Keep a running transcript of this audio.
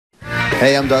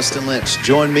Hey, I'm Dustin Lynch.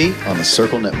 Join me on the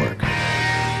Circle Network.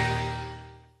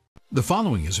 The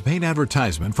following is a paid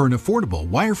advertisement for an affordable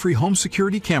wire-free home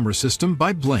security camera system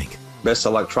by Blink. Best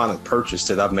electronic purchase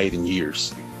that I've made in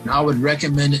years. I would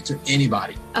recommend it to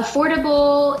anybody.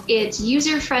 Affordable, it's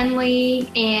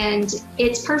user-friendly, and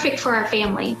it's perfect for our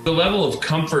family. The level of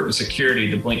comfort and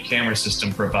security the Blink camera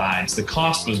system provides, the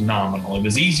cost was nominal. It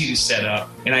was easy to set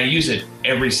up, and I use it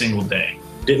every single day.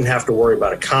 Didn't have to worry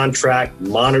about a contract,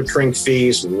 monitoring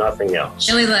fees, nothing else.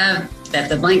 I really love that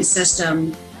the Blink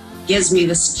system gives me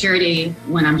the security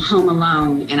when I'm home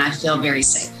alone and I feel very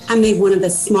safe. I made one of the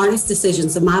smartest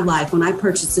decisions of my life when I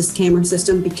purchased this camera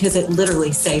system because it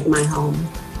literally saved my home.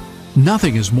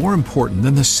 Nothing is more important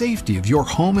than the safety of your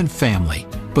home and family.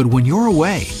 But when you're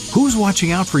away, who's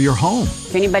watching out for your home?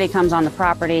 If anybody comes on the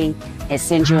property, it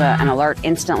sends you an alert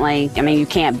instantly. I mean, you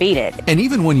can't beat it. And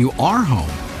even when you are home,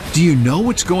 do you know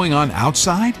what's going on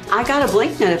outside? I got a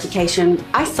Blink notification.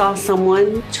 I saw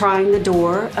someone trying the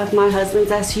door of my husband's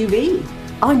SUV.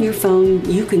 On your phone,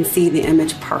 you can see the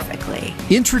image perfectly.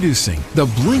 Introducing the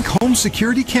Blink Home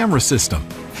Security Camera System.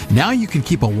 Now you can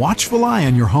keep a watchful eye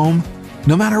on your home,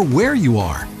 no matter where you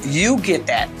are. You get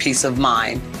that peace of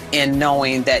mind in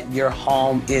knowing that your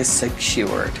home is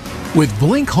secured. With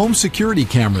Blink Home Security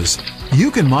Cameras,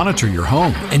 you can monitor your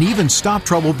home and even stop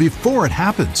trouble before it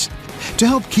happens to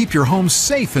help keep your home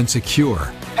safe and secure.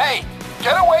 Hey,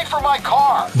 get away from my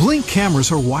car! Blink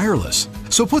cameras are wireless,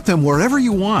 so put them wherever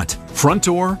you want. Front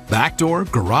door, back door,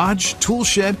 garage, tool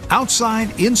shed,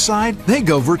 outside, inside, they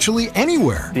go virtually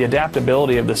anywhere. The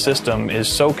adaptability of the system is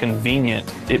so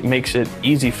convenient, it makes it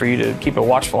easy for you to keep a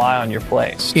watchful eye on your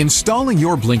place. Installing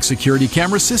your Blink security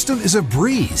camera system is a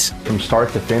breeze. From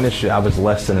start to finish, I was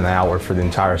less than an hour for the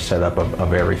entire setup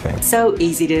of everything. So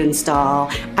easy to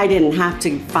install. I didn't have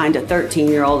to find a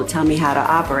 13-year-old to tell me how to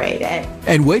operate it.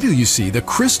 And wait till you see the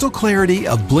crystal clarity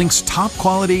of Blink's top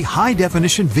quality,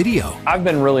 high-definition video. I've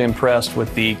been really impressed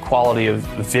with the quality of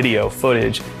video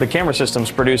footage. The camera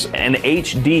systems produce an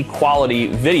HD quality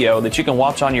video that you can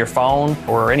watch on your phone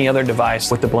or any other device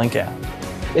with the Blink app.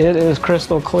 It is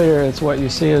crystal clear. It's what you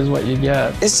see is what you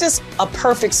get. It's just a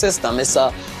perfect system. It's a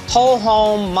whole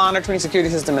home monitoring security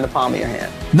system in the palm of your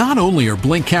hand. Not only are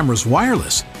Blink cameras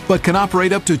wireless, but can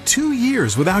operate up to 2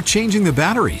 years without changing the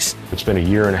batteries. It's been a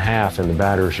year and a half and the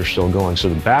batteries are still going, so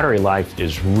the battery life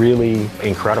is really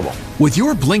incredible. With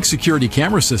your Blink security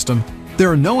camera system, there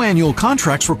are no annual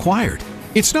contracts required.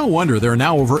 It's no wonder there are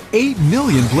now over 8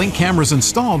 million Blink cameras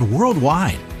installed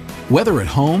worldwide, whether at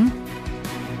home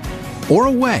or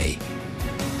away.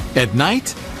 At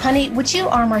night? Honey, would you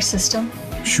arm our system?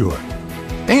 Sure.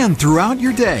 And throughout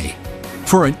your day.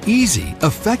 For an easy,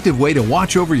 effective way to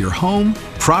watch over your home,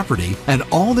 property, and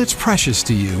all that's precious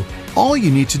to you, all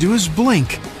you need to do is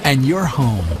blink and you're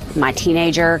home. My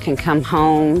teenager can come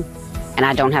home and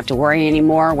I don't have to worry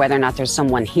anymore whether or not there's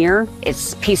someone here.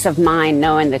 It's peace of mind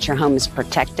knowing that your home is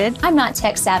protected. I'm not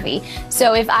tech savvy,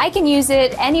 so if I can use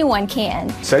it, anyone can.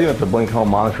 Setting up the Blink home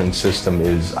monitoring system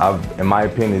is, in my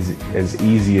opinion, as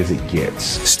easy as it gets.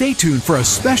 Stay tuned for a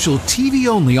special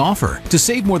TV-only offer to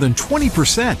save more than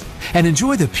 20% and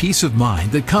enjoy the peace of mind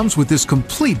that comes with this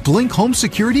complete Blink home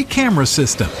security camera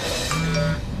system.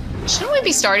 Shouldn't we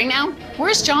be starting now?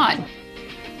 Where's John?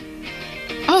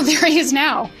 Oh, there he is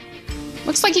now.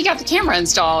 Looks like you got the camera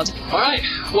installed. All right,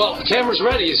 well, the camera's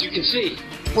ready, as you can see.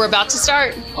 We're about to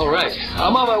start. All right,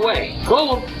 I'm on my way.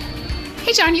 Roll 'em.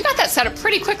 Hey, John, you got that set up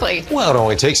pretty quickly. Well, it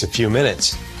only takes a few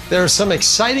minutes. There are some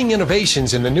exciting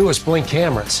innovations in the newest Blink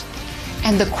cameras.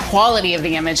 And the quality of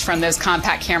the image from those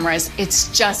compact cameras, it's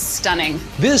just stunning.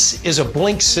 This is a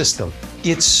Blink system.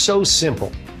 It's so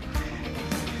simple.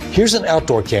 Here's an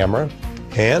outdoor camera,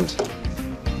 and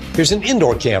here's an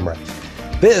indoor camera.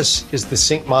 This is the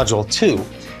Sync Module 2,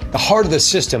 the heart of the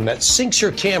system that syncs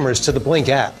your cameras to the Blink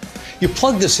app. You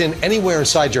plug this in anywhere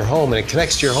inside your home and it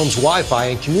connects to your home's Wi-Fi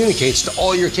and communicates to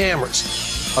all your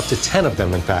cameras, up to 10 of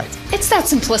them in fact. It's that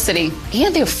simplicity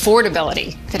and the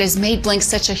affordability that has made Blink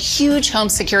such a huge home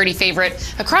security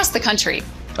favorite across the country.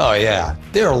 Oh yeah,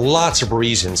 there are lots of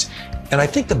reasons. And I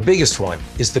think the biggest one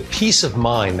is the peace of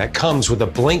mind that comes with a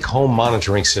Blink home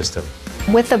monitoring system.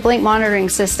 With the Blink monitoring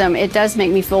system, it does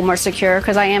make me feel more secure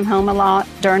because I am home a lot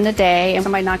during the day. If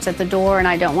somebody knocks at the door and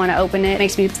I don't want to open it, it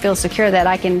makes me feel secure that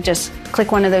I can just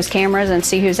click one of those cameras and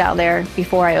see who's out there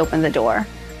before I open the door.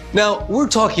 Now, we're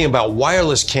talking about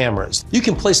wireless cameras. You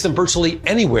can place them virtually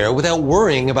anywhere without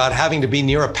worrying about having to be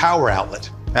near a power outlet.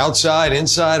 Outside,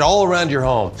 inside, all around your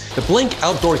home. The Blink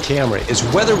outdoor camera is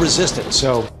weather resistant,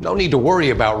 so no need to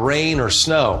worry about rain or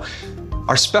snow.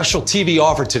 Our special TV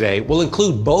offer today will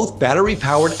include both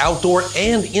battery-powered outdoor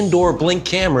and indoor Blink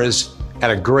cameras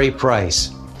at a great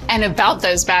price. And about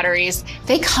those batteries,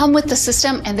 they come with the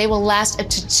system and they will last up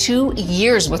to 2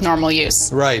 years with normal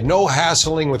use. Right, no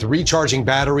hassling with recharging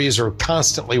batteries or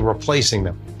constantly replacing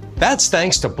them. That's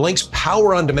thanks to Blink's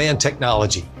Power on Demand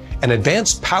technology, an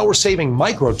advanced power-saving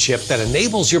microchip that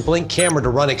enables your Blink camera to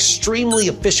run extremely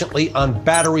efficiently on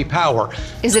battery power.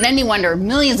 Is it any wonder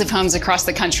millions of homes across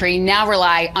the country now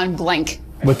rely on Blink?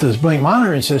 With this Blink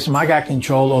monitoring system, I got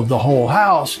control of the whole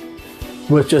house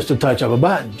with just a touch of a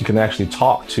button. You can actually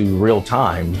talk to real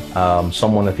time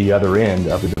someone at the other end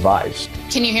of the device.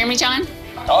 Can you hear me, John?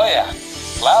 Oh yeah,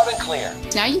 loud and clear.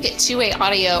 Now you get two-way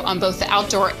audio on both the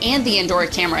outdoor and the indoor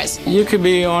cameras. You could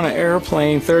be on an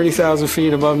airplane 30,000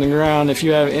 feet above the ground if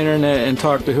you have internet and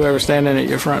talk to whoever's standing at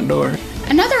your front door.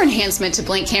 Another enhancement to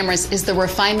Blink cameras is the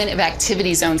refinement of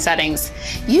activity zone settings.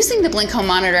 Using the Blink Home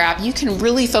Monitor app, you can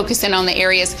really focus in on the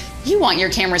areas you want your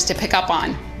cameras to pick up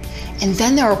on. And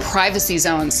then there are privacy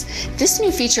zones. This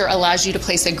new feature allows you to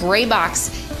place a gray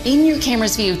box in your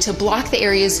camera's view to block the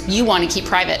areas you want to keep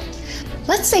private.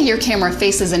 Let's say your camera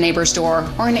faces a neighbor's door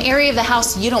or an area of the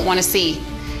house you don't want to see.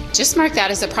 Just mark that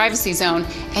as a privacy zone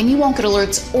and you won't get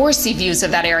alerts or see views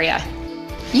of that area.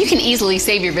 You can easily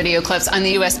save your video clips on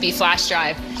the USB flash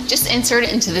drive. Just insert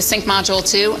it into the Sync Module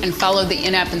 2 and follow the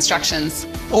in-app instructions.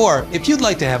 Or if you'd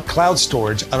like to have cloud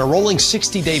storage on a rolling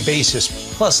 60-day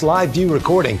basis plus live view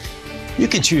recording, you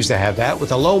can choose to have that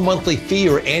with a low monthly fee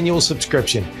or annual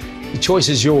subscription. The choice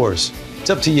is yours. It's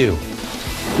up to you.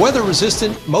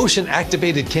 Weather-resistant,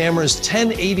 motion-activated cameras,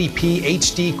 1080p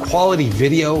HD quality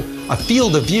video, a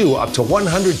field of view up to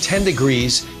 110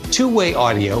 degrees, two-way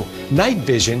audio, night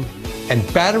vision,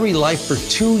 and battery life for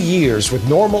 2 years with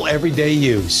normal everyday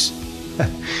use.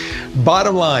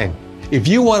 Bottom line, if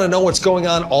you want to know what's going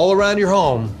on all around your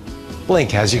home,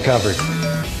 Blink has you covered.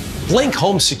 Blink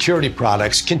home security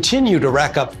products continue to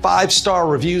rack up 5-star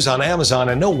reviews on Amazon,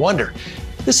 and no wonder.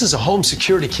 This is a home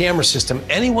security camera system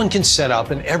anyone can set up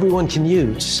and everyone can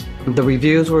use. The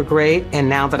reviews were great, and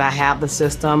now that I have the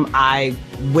system, I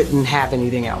wouldn't have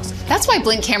anything else. That's why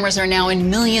Blink cameras are now in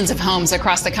millions of homes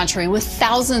across the country, with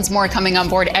thousands more coming on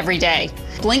board every day.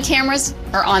 Blink cameras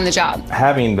are on the job.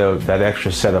 Having that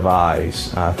extra set of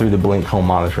eyes through the Blink home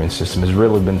monitoring system has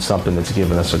really been something that's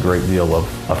given us a great deal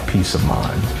of peace of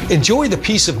mind. Enjoy the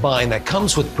peace of mind that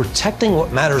comes with protecting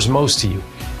what matters most to you.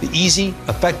 The easy,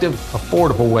 effective,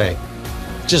 affordable way.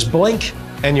 Just blink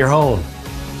and you're home.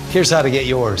 Here's how to get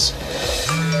yours.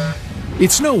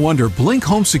 It's no wonder Blink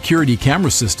home security camera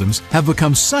systems have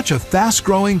become such a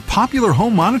fast-growing, popular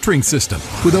home monitoring system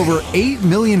with over 8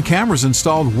 million cameras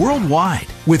installed worldwide.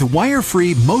 With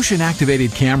wire-free,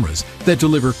 motion-activated cameras that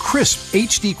deliver crisp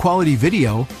HD quality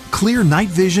video, clear night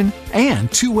vision,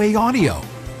 and two-way audio.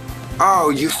 Oh,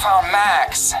 you found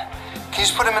Max. Can you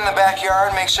just put him in the backyard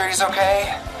and make sure he's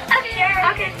okay?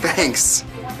 Okay. Thanks.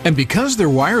 And because they're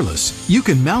wireless, you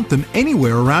can mount them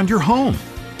anywhere around your home.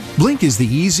 Blink is the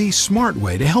easy, smart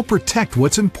way to help protect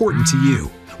what's important to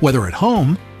you, whether at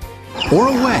home or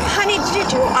away. Honey,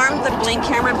 did you arm the Blink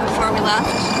camera before we left?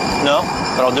 No,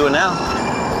 but I'll do it now.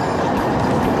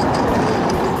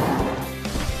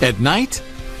 At night.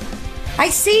 I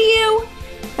see you,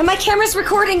 and my camera's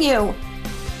recording you.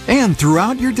 And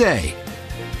throughout your day.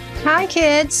 Hi,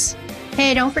 kids.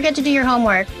 Hey, don't forget to do your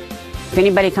homework. If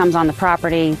anybody comes on the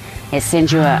property, it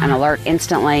sends you an alert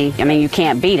instantly. I mean, you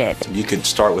can't beat it. You can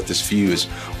start with as few as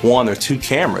 1 or 2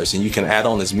 cameras, and you can add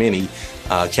on as many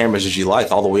cameras as you like,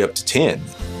 all the way up to 10.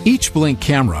 Each Blink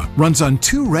camera runs on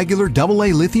 2 regular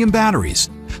AA lithium batteries,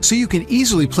 so you can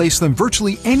easily place them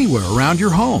virtually anywhere around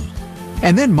your home.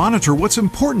 And then monitor what's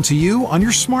important to you on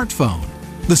your smartphone.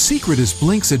 The secret is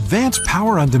Blink's advanced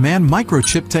power-on-demand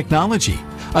microchip technology.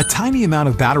 A tiny amount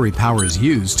of battery power is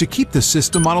used to keep the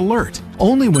system on alert.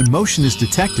 Only when motion is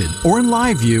detected or in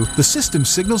live view, the system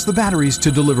signals the batteries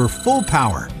to deliver full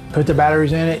power. Put the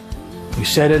batteries in it, you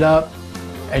set it up,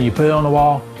 and you put it on the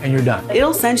wall, and you're done.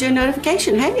 It'll send you a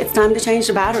notification, hey, it's time to change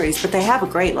the batteries, but they have a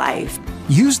great life.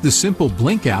 Use the simple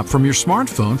Blink app from your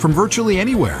smartphone from virtually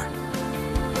anywhere.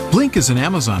 Blink is an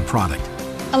Amazon product.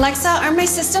 Alexa, arm my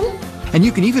system. And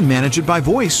you can even manage it by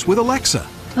voice with Alexa.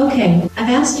 Okay, I've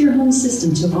asked your home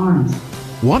system to arm.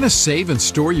 Want to save and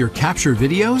store your captured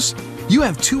videos? You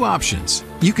have 2 options.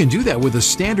 You can do that with a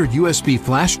standard USB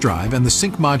flash drive and the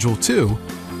Sync Module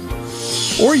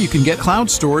 2, or you can get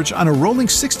cloud storage on a rolling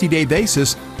 60-day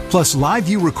basis, plus live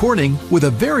view recording with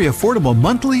a very affordable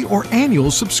monthly or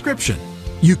annual subscription.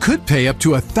 You could pay up to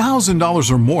 $1,000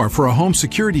 or more for a home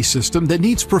security system that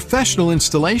needs professional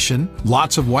installation,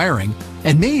 lots of wiring,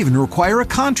 and may even require a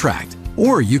contract.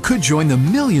 Or you could join the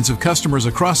millions of customers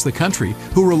across the country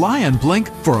who rely on Blink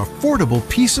for affordable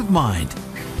peace of mind.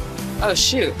 Oh,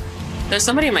 shoot. There's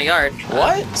somebody in my yard.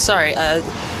 What? Sorry.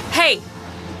 Hey,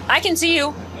 I can see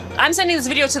you. I'm sending this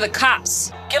video to the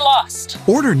cops. Get lost.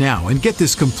 Order now and get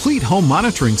this complete home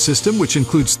monitoring system, which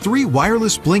includes 3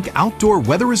 wireless Blink outdoor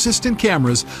weather-resistant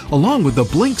cameras, along with the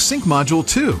Blink Sync Module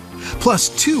 2, plus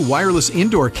 2 wireless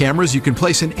indoor cameras you can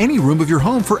place in any room of your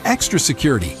home for extra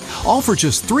security, all for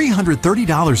just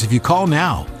 $330 if you call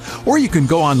now. Or you can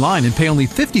go online and pay only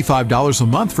 $55 a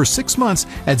month for 6 months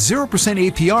at 0%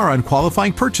 APR on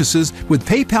qualifying purchases with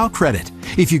PayPal credit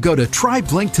if you go to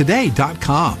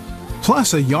tryblinktoday.com.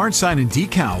 Plus a yard sign and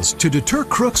decals to deter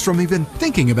crooks from even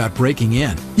thinking about breaking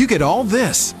in. You get all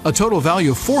this, a total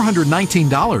value of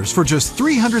 $419 for just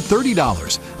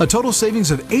 $330, a total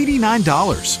savings of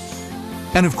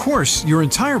 $89. And of course, your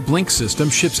entire Blink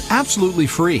system ships absolutely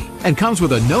free and comes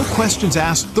with a no questions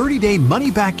asked 30-day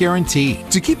money-back guarantee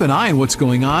to keep an eye on what's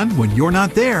going on when you're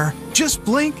not there. Just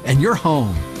blink and you're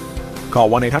home. Call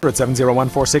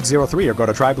 1-800-701-4603 or go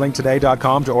to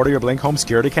tryblinktoday.com to order your Blink home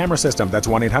security camera system. That's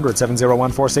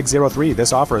 1-800-701-4603.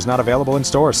 This offer is not available in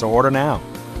stores, so order now.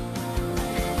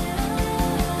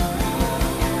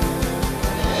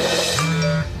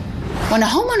 When a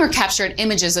homeowner captured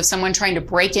images of someone trying to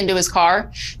break into his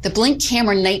car, the Blink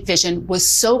camera night vision was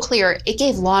so clear it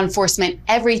gave law enforcement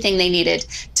everything they needed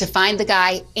to find the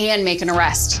guy and make an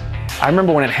arrest. I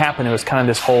remember when it happened, it was kind of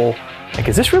this whole, like,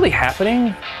 is this really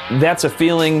happening? That's a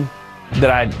feeling that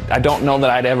I don't know that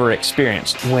I'd ever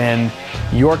experienced. When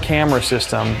your camera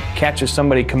system catches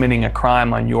somebody committing a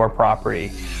crime on your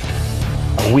property.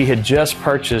 We had just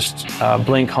purchased a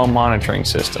Blink home monitoring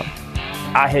system.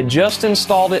 I had just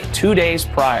installed it 2 days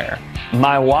prior.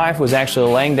 My wife was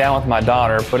actually laying down with my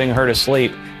daughter, putting her to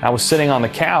sleep. I was sitting on the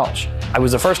couch. It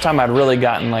was the first time I'd really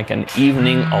gotten like an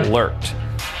evening alert.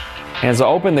 And as I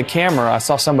opened the camera, I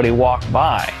saw somebody walk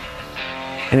by.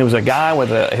 And it was a guy with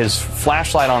his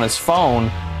flashlight on his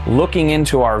phone looking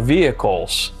into our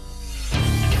vehicles.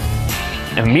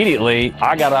 Immediately,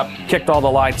 I got up, kicked all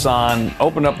the lights on,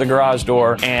 opened up the garage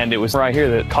door, and it was right here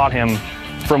that caught him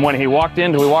from when he walked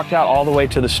in till we walked out all the way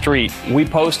to the street. We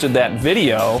posted that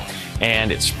video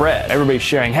and it spread. Everybody's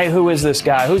sharing, hey, who is this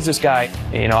guy? Who's this guy?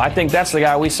 You know, I think that's the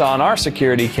guy we saw on our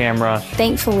security camera.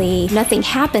 Thankfully, nothing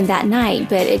happened that night,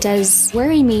 but it does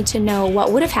worry me to know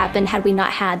what would have happened had we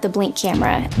not had the Blink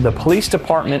camera. The police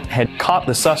department had caught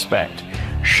the suspect,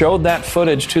 showed that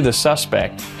footage to the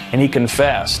suspect, and he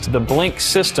confessed. The Blink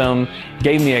system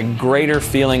gave me a greater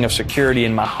feeling of security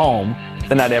in my home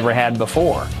than I'd ever had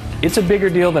before. It's a bigger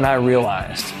deal than I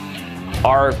realized.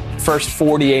 Our first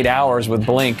 48 hours with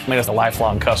Blink made us a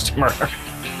lifelong customer.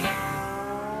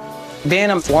 Being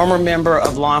a former member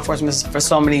of law enforcement for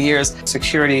so many years,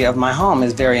 security of my home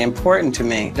is very important to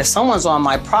me. If someone's on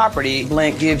my property,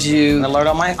 Blink gives you an alert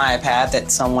on my iPad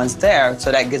that someone's there,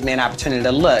 so that gives me an opportunity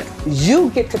to look. You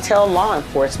get to tell law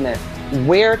enforcement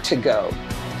where to go.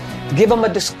 Give them a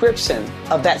description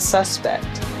of that suspect,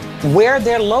 where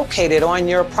they're located on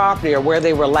your property or where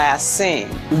they were last seen.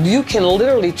 You can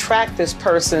literally track this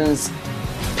person's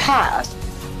path,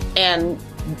 and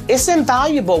it's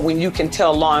invaluable when you can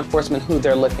tell law enforcement who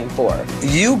they're looking for.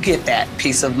 You get that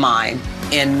peace of mind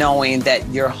in knowing that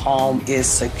your home is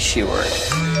secured.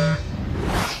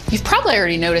 You've probably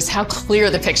already noticed how clear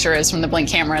the picture is from the Blink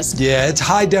cameras. Yeah, it's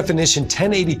high definition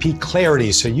 1080p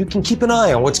clarity, so you can keep an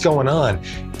eye on what's going on.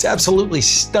 It's absolutely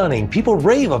stunning. People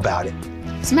rave about it.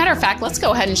 As a matter of fact, let's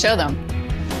go ahead and show them.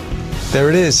 There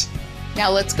it is.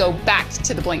 Now let's go back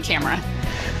to the Blink camera.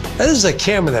 This is a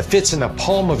camera that fits in the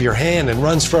palm of your hand and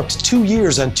runs for up to 2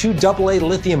 years on 2 AA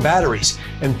lithium batteries.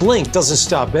 And Blink doesn't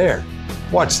stop there.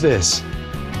 Watch this.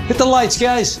 Hit the lights,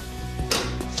 guys.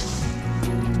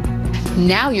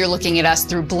 Now you're looking at us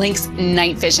through Blink's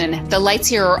night vision. The lights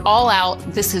here are all out.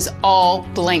 This is all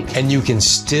Blink. And you can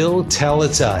still tell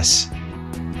it's us.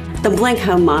 The Blink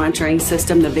home monitoring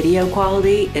system, the video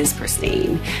quality is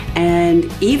pristine.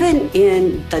 And even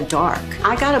in the dark,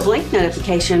 I got a Blink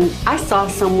notification. I saw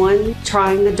someone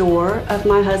trying the door of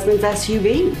my husband's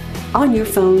SUV. On your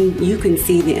phone, you can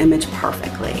see the image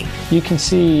perfectly. You can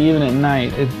see even at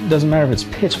night. It doesn't matter if it's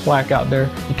pitch black out there,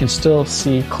 you can still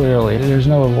see clearly. There's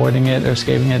no avoiding it or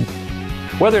escaping it.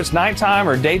 Whether it's nighttime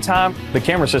or daytime, the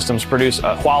camera systems produce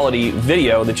a quality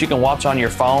video that you can watch on your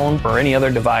phone or any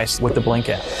other device with the Blink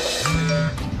app.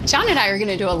 John and I are going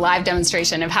to do a live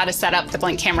demonstration of how to set up the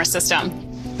Blink camera system.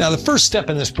 Now, the first step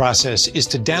in this process is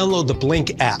to download the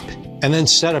Blink app and then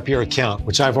set up your account,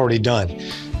 which I've already done.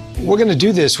 We're going to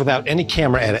do this without any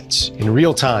camera edits in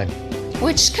real time.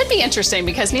 Which could be interesting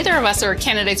because neither of us are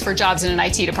candidates for jobs in an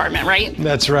IT department, right?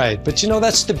 That's right. But you know,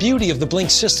 that's the beauty of the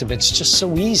Blink system. It's just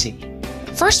so easy.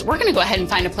 First, we're gonna go ahead and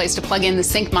find a place to plug in the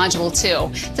Sync Module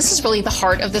 2. This is really the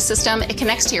heart of the system. It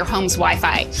connects to your home's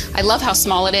Wi-Fi. I love how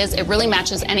small it is. It really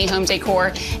matches any home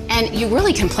decor, and you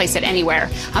really can place it anywhere.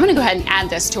 I'm gonna go ahead and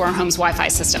add this to our home's Wi-Fi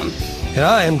system. And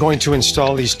I am going to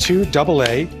install these two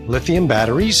AA lithium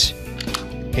batteries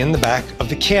in the back of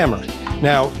the camera.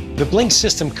 Now, the Blink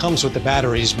system comes with the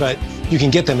batteries, but you can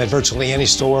get them at virtually any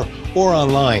store or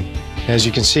online. As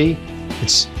you can see,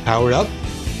 it's powered up,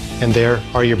 and there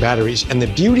are your batteries. And the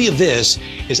beauty of this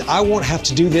is I won't have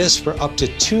to do this for up to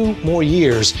 2 more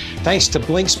years, thanks to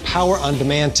Blink's Power on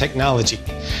Demand technology.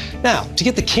 Now, to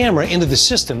get the camera into the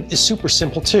system is super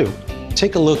simple too.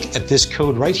 Take a look at this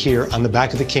code right here on the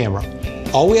back of the camera.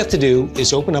 All we have to do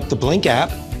is open up the Blink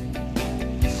app,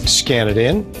 scan it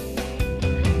in,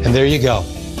 and there you go.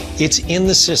 It's in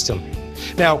the system.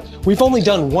 Now, we've only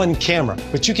done 1 camera,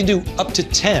 but you can do up to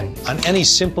 10 on any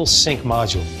simple Sync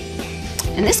module.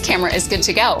 And this camera is good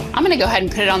to go. I'm gonna go ahead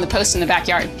and put it on the post in the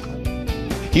backyard.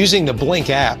 Using the Blink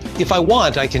app, if I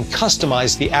want, I can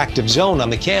customize the active zone on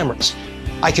the cameras.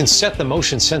 I can set the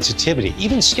motion sensitivity,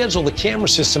 even schedule the camera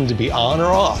system to be on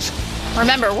or off.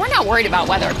 Remember, we're not worried about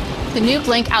weather. The new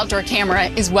Blink outdoor camera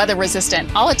is weather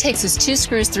resistant. All it takes is 2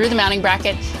 screws through the mounting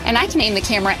bracket, and I can aim the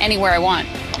camera anywhere I want.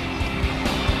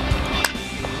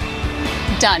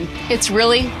 Done. It's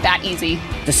really that easy.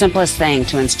 The simplest thing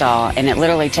to install, and it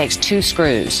literally takes 2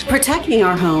 screws. Protecting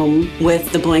our home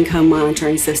with the Blink home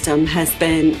monitoring system has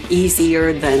been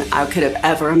easier than I could have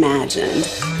ever imagined.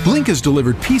 Blink has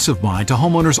delivered peace of mind to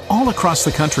homeowners all across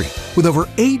the country with over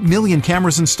 8 million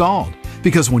cameras installed.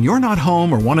 Because when you're not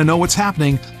home or want to know what's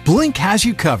happening, Blink has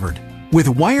you covered. With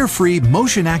wire-free,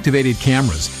 motion-activated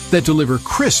cameras that deliver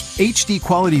crisp HD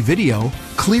quality video,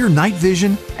 clear night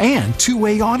vision, and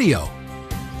 2-way audio.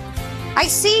 I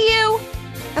see you,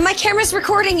 and my camera's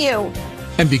recording you.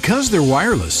 And because they're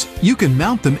wireless, you can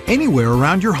mount them anywhere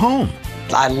around your home.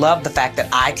 I love the fact that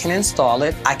I can install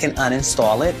it, I can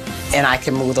uninstall it, and I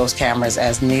can move those cameras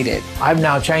as needed. I've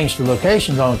now changed the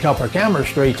locations on a couple of cameras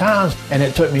 3 times, and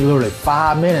it took me literally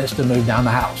 5 minutes to move down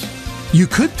the house. You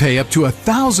could pay up to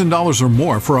 $1,000 or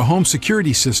more for a home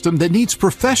security system that needs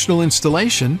professional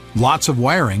installation, lots of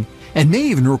wiring, and may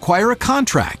even require a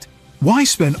contract. Why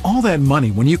spend all that money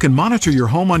when you can monitor your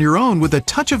home on your own with a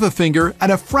touch of a finger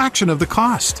at a fraction of the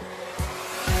cost?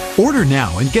 Order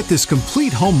now and get this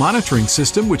complete home monitoring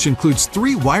system, which includes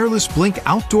 3 wireless Blink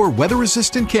outdoor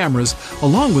weather-resistant cameras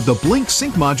along with the Blink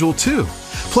Sync Module 2,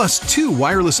 plus 2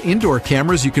 wireless indoor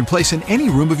cameras you can place in any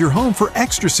room of your home for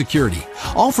extra security,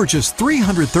 all for just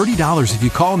 $330 if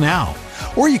you call now.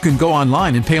 Or you can go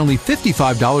online and pay only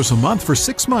 $55 a month for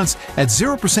 6 months at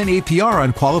 0% APR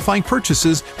on qualifying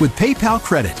purchases with PayPal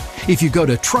credit if you go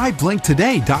to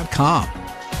tryblinktoday.com.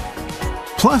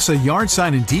 Plus a yard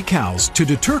sign and decals to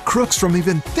deter crooks from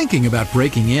even thinking about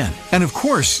breaking in. And of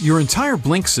course, your entire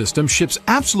Blink system ships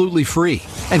absolutely free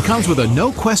and comes with a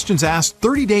no questions asked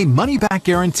 30-day money-back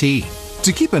guarantee.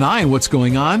 To keep an eye on what's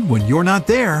going on when you're not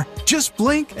there, just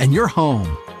blink and you're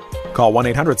home. Call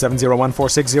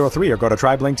 1-800-701-4603 or go to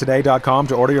tryblinktoday.com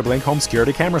to order your Blink home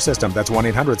security camera system. That's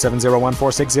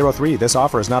 1-800-701-4603. This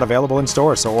offer is not available in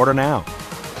stores, so order now.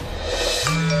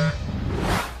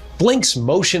 Blink's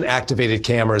motion-activated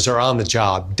cameras are on the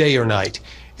job day or night,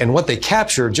 and what they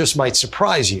capture just might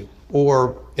surprise you.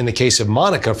 Or, in the case of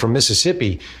Monica from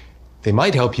Mississippi, they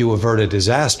might help you avert a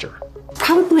disaster.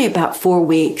 Probably about 4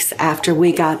 weeks after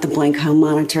we got the Blink home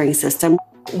monitoring system,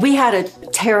 we had a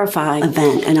terrifying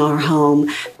event in our home.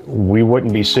 We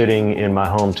wouldn't be sitting in my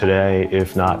home today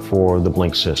if not for the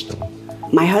Blink system.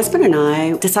 My husband and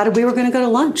I decided we were going to go to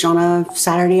lunch on a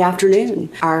Saturday afternoon.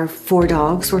 Our 4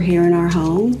 dogs were here in our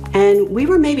home, and we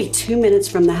were maybe 2 minutes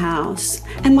from the house,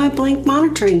 and my Blink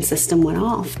monitoring system went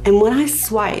off. And when I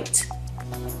swiped,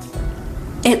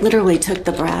 it literally took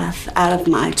the breath out of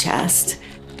my chest.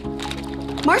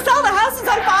 Marcel, the house is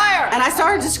on fire! And I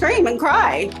started to scream and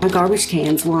cry. My garbage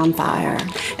cans were on fire,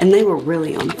 and they were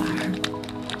really on fire.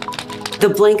 The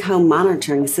Blink home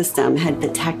monitoring system had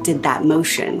detected that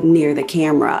motion near the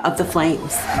camera of the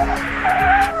flames.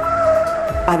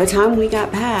 By the time we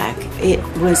got back, it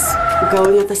was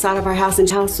going up the side of our house, and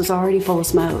the house was already full of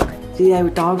smoke.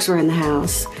 Dogs were in the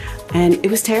house, and it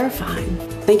was terrifying.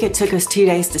 I think it took us 2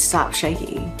 days to stop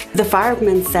shaking. The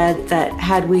firemen said that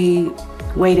had we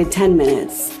waited 10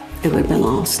 minutes, it would have been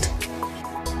lost.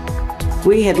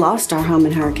 We had lost our home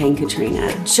in Hurricane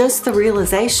Katrina. Just the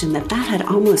realization that that had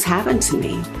almost happened to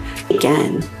me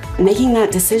again. Making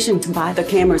that decision to buy the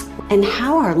cameras and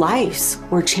how our lives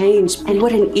were changed and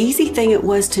what an easy thing it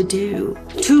was to do.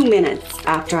 2 minutes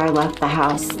after I left the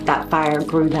house, that fire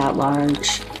grew that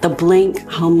large. The Blink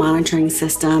home monitoring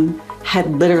system had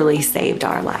literally saved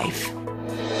our life.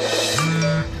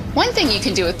 One thing you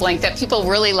can do with Blink that people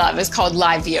really love is called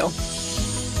Live View.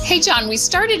 Hey, John, we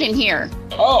started in here.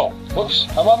 Oh, whoops,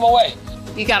 I'm on my way.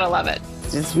 You gotta love it.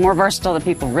 It's more versatile than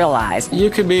people realize. You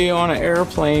could be on an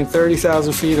airplane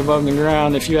 30,000 feet above the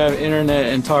ground if you have internet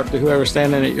and talk to whoever's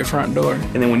standing at your front door.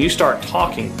 And then when you start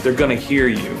talking, they're gonna hear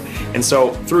you. And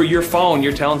so through your phone,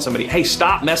 you're telling somebody, hey,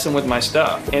 stop messing with my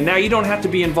stuff. And now you don't have to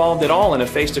be involved at all in a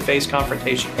face-to-face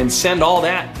confrontation and send all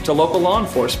that to local law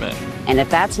enforcement. And if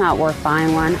that's not worth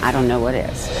buying one, I don't know what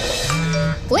is.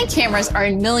 Blink cameras are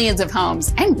in millions of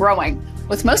homes and growing,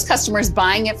 with most customers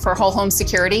buying it for whole home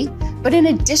security. But in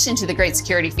addition to the great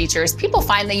security features, people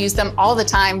find they use them all the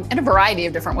time in a variety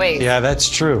of different ways. Yeah, that's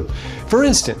true. For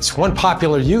instance, one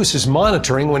popular use is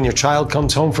monitoring when your child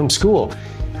comes home from school.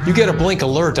 You get a Blink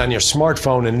alert on your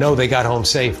smartphone and know they got home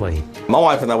safely. My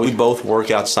wife and I, we both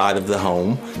work outside of the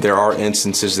home. There are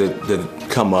instances that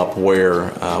come up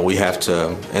where we have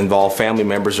to involve family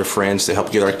members or friends to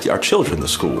help get our children to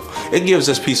school. It gives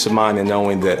us peace of mind in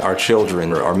knowing that our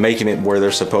children are making it where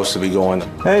they're supposed to be going.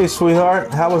 Hey,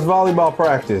 sweetheart, how was volleyball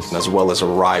practice? As well as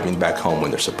arriving back home when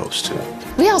they're supposed to.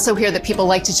 We also hear that people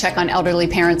like to check on elderly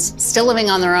parents still living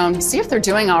on their own, see if they're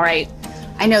doing all right.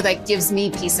 I know that gives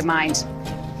me peace of mind.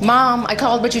 Mom, I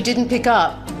called, but you didn't pick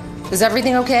up. Is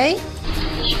everything okay?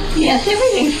 Yes,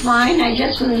 everything's fine. I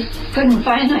just couldn't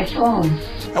find my phone.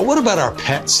 Now, what about our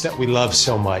pets that we love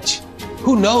so much?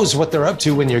 Who knows what they're up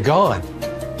to when you're gone?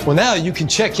 Well, now you can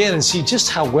check in and see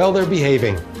just how well they're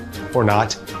behaving, or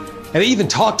not, and even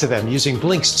talk to them using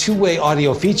Blink's two-way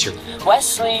audio feature.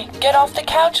 Wesley, get off the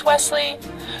couch, Wesley.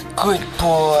 Good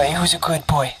boy. Who's a good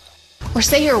boy? Or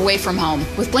say you're away from home.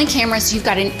 With Blink cameras, you've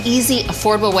got an easy,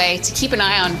 affordable way to keep an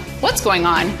eye on what's going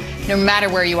on, no matter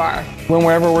where you are.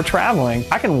 Wherever we're traveling,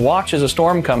 I can watch as a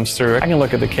storm comes through. I can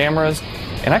look at the cameras,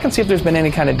 and I can see if there's been any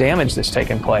kind of damage that's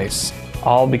taken place,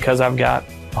 all because I've got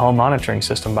a home monitoring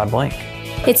system by Blink.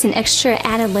 It's an extra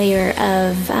added layer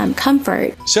of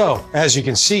comfort. So, as you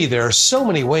can see, there are so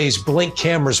many ways Blink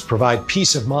cameras provide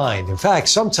peace of mind. In fact,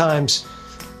 sometimes,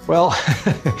 well,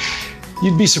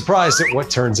 you'd be surprised at what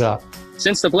turns up.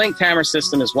 Since the Blink camera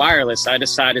system is wireless, I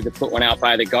decided to put one out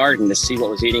by the garden to see what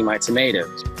was eating my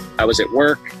tomatoes. I was at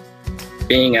work,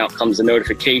 bing, out comes a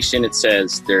notification. It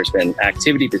says there's been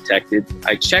activity detected.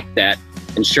 I checked that,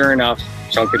 and sure enough,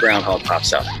 Chunk the groundhog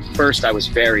pops up. First, I was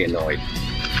very annoyed.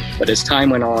 But as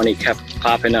time went on, he kept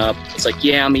popping up. It's like,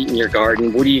 yeah, I'm eating your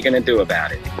garden. What are you going to do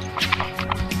about it?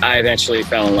 I eventually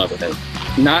fell in love with him.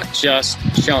 Not just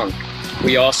Chunk.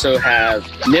 We also have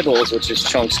Nibbles, which is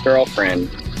Chunk's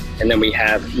girlfriend. And then we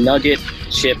have Nugget,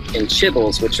 Chip, and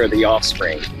Chibbles, which are the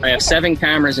offspring. I have 7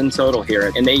 cameras in total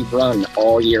here, and they run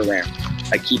all year round.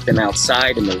 I keep them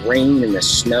outside in the rain and the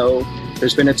snow.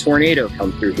 There's been a tornado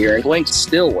come through here, and Blink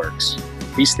still works.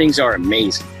 These things are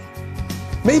amazing.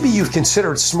 Maybe you've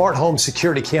considered smart home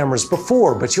security cameras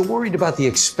before, but you're worried about the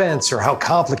expense or how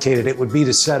complicated it would be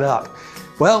to set up.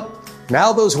 Well,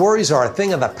 now those worries are a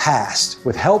thing of the past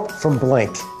with help from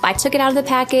Blink. I took it out of the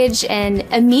package and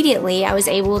immediately I was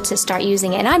able to start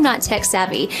using it. And I'm not tech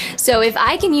savvy, so if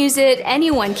I can use it,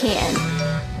 anyone can.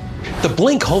 The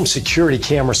Blink Home Security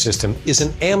Camera System is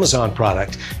an Amazon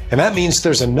product, and that means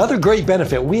there's another great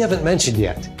benefit we haven't mentioned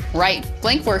yet. Right,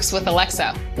 Blink works with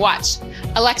Alexa. Watch.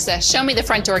 Alexa, show me the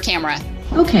front door camera.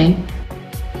 Okay.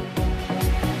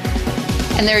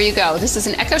 And there you go. This is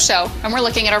an Echo Show, and we're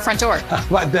looking at our front door. How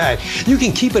about that? You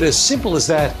can keep it as simple as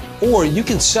that, or you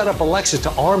can set up Alexa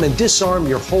to arm and disarm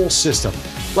your whole system.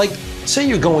 Like, say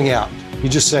you're going out. You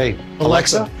just say,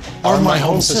 Alexa, arm my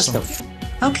home system.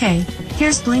 Okay,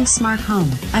 here's Blink Smart Home.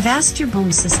 I've asked your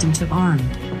home system to arm.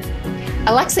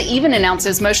 Alexa even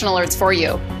announces motion alerts for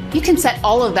you. You can set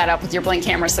all of that up with your Blink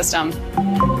camera system.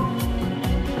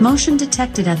 Motion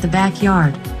detected at the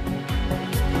backyard.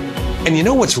 And you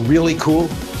know what's really cool?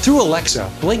 Through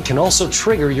Alexa, Blink can also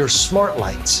trigger your smart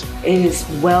lights. It is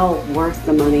well worth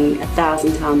the money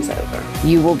 1,000 times over.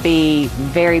 You will be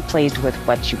very pleased with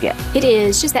what you get. It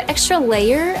is just that extra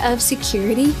layer of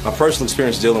security. My personal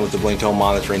experience dealing with the Blink home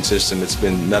monitoring system, it's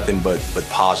been nothing but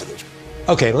positive.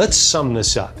 Okay, let's sum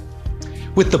this up.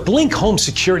 With the Blink Home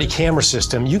Security Camera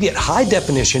System, you get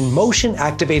high-definition,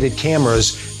 motion-activated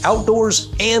cameras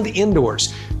outdoors and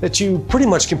indoors that you pretty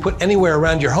much can put anywhere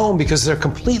around your home because they're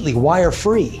completely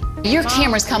wire-free. Your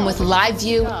cameras come with live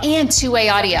view and two-way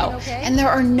audio, and there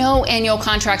are no annual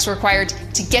contracts required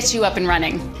to get you up and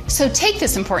running. So take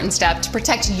this important step to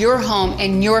protect your home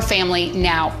and your family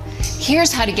now.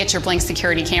 Here's how to get your Blink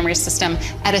security camera system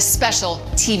at a special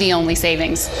TV-only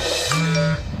savings.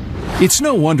 It's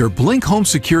no wonder Blink home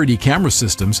security camera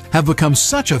systems have become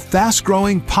such a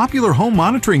fast-growing, popular home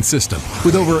monitoring system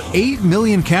with over 8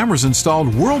 million cameras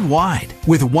installed worldwide.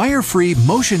 With wire-free,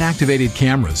 motion-activated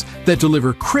cameras that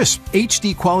deliver crisp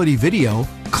HD quality video,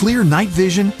 clear night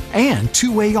vision, and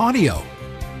two-way audio.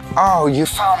 Oh, you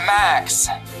found Max.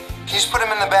 Can you just put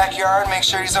him in the backyard and make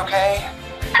sure he's okay?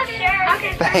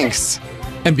 Okay. Thanks.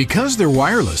 And because they're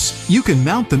wireless, you can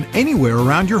mount them anywhere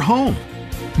around your home.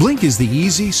 Blink is the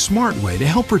easy, smart way to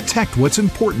help protect what's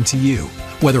important to you,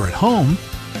 whether at home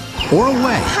or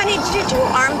away. Honey, did you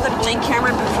arm the Blink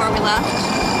camera before we left?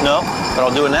 No, but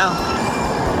I'll do it now.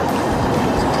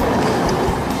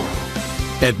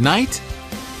 At night.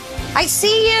 I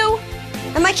see you,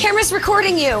 and my camera's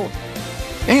recording you.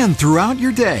 And throughout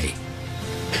your day.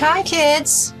 Hi,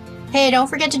 kids. Hey, don't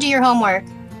forget to do your homework.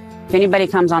 If anybody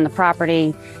comes on the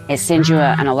property, it sends you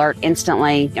an alert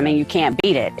instantly. I mean, you can't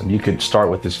beat it. You could start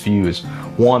with as few as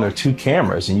 1 or 2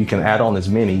 cameras, and you can add on as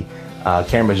many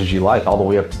cameras as you like, all the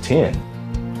way up to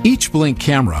 10. Each Blink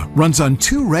camera runs on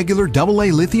 2 regular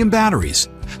AA lithium batteries,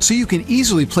 so you can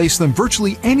easily place them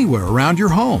virtually anywhere around your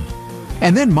home,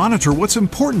 and then monitor what's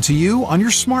important to you on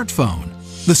your smartphone.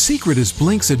 The secret is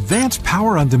Blink's advanced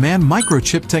power-on-demand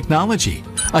microchip technology.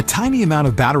 A tiny amount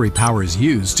of battery power is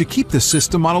used to keep the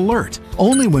system on alert.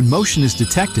 Only when motion is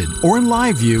detected or in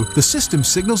live view, the system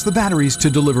signals the batteries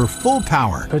to deliver full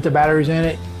power. Put the batteries in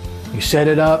it, you set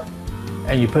it up,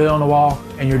 and you put it on the wall,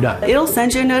 and you're done. It'll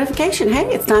send you a notification, hey,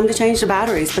 it's time to change the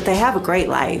batteries, but they have a great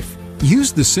life.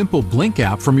 Use the simple Blink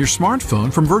app from your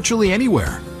smartphone from virtually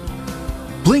anywhere.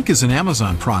 Blink is an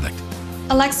Amazon product.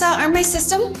 Alexa, arm my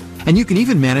system. And you can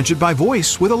even manage it by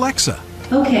voice with Alexa.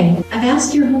 Okay, I've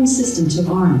asked your home system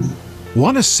to arm.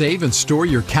 Want to save and store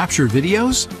your captured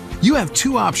videos? You have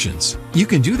 2 options. You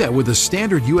can do that with a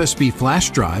standard USB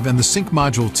flash drive and the Sync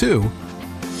Module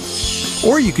 2,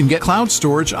 or you can get cloud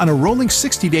storage on a rolling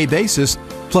 60-day basis,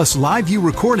 plus live view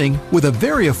recording with a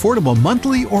very affordable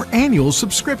monthly or annual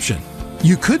subscription.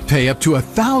 You could pay up to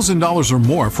 $1,000 or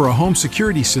more for a home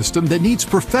security system that needs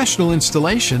professional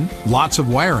installation, lots of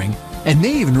wiring, and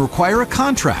may even require a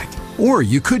contract. Or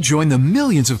you could join the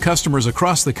millions of customers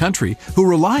across the country who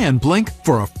rely on Blink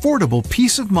for affordable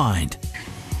peace of mind.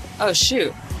 Oh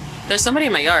shoot, there's somebody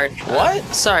in my yard. What?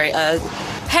 Sorry,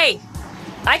 hey,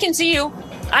 I can see you.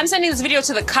 I'm sending this video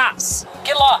to the cops.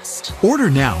 Get lost. Order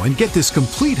now and get this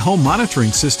complete home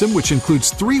monitoring system, which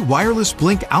includes 3 wireless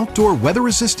Blink outdoor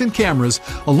weather-resistant cameras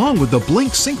along with the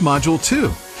Blink Sync Module 2,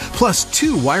 plus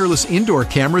 2 wireless indoor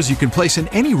cameras you can place in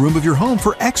any room of your home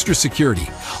for extra security,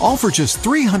 all for just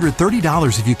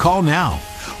 $330 if you call now.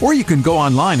 Or you can go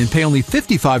online and pay only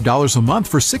 $55 a month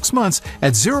for 6 months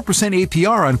at 0%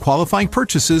 APR on qualifying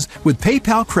purchases with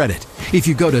PayPal credit if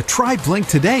you go to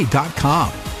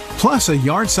TryBlinkToday.com. Plus a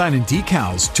yard sign and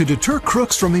decals to deter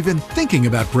crooks from even thinking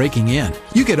about breaking in.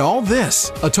 You get all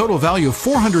this, a total value of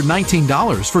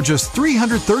 $419 for just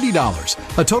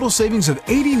 $330, a total savings of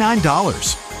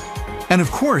 $89. And of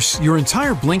course, your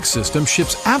entire Blink system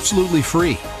ships absolutely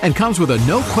free and comes with a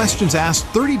no questions asked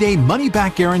 30-day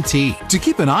money-back guarantee to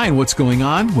keep an eye on what's going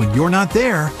on when you're not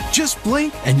there. Just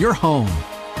blink and you're home.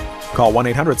 Call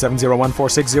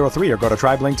 1-800-701-4603 or go to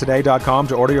TryBlinkToday.com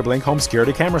to order your Blink home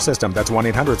security camera system. That's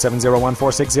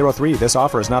 1-800-701-4603. This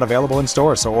offer is not available in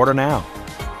stores, so order now.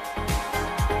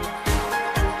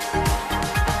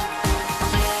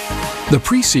 The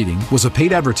preceding was a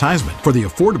paid advertisement for the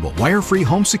affordable wire-free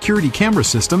home security camera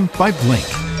system by Blink.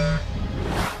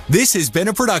 This has been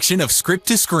a production of Script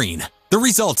to Screen, the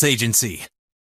Results Agency.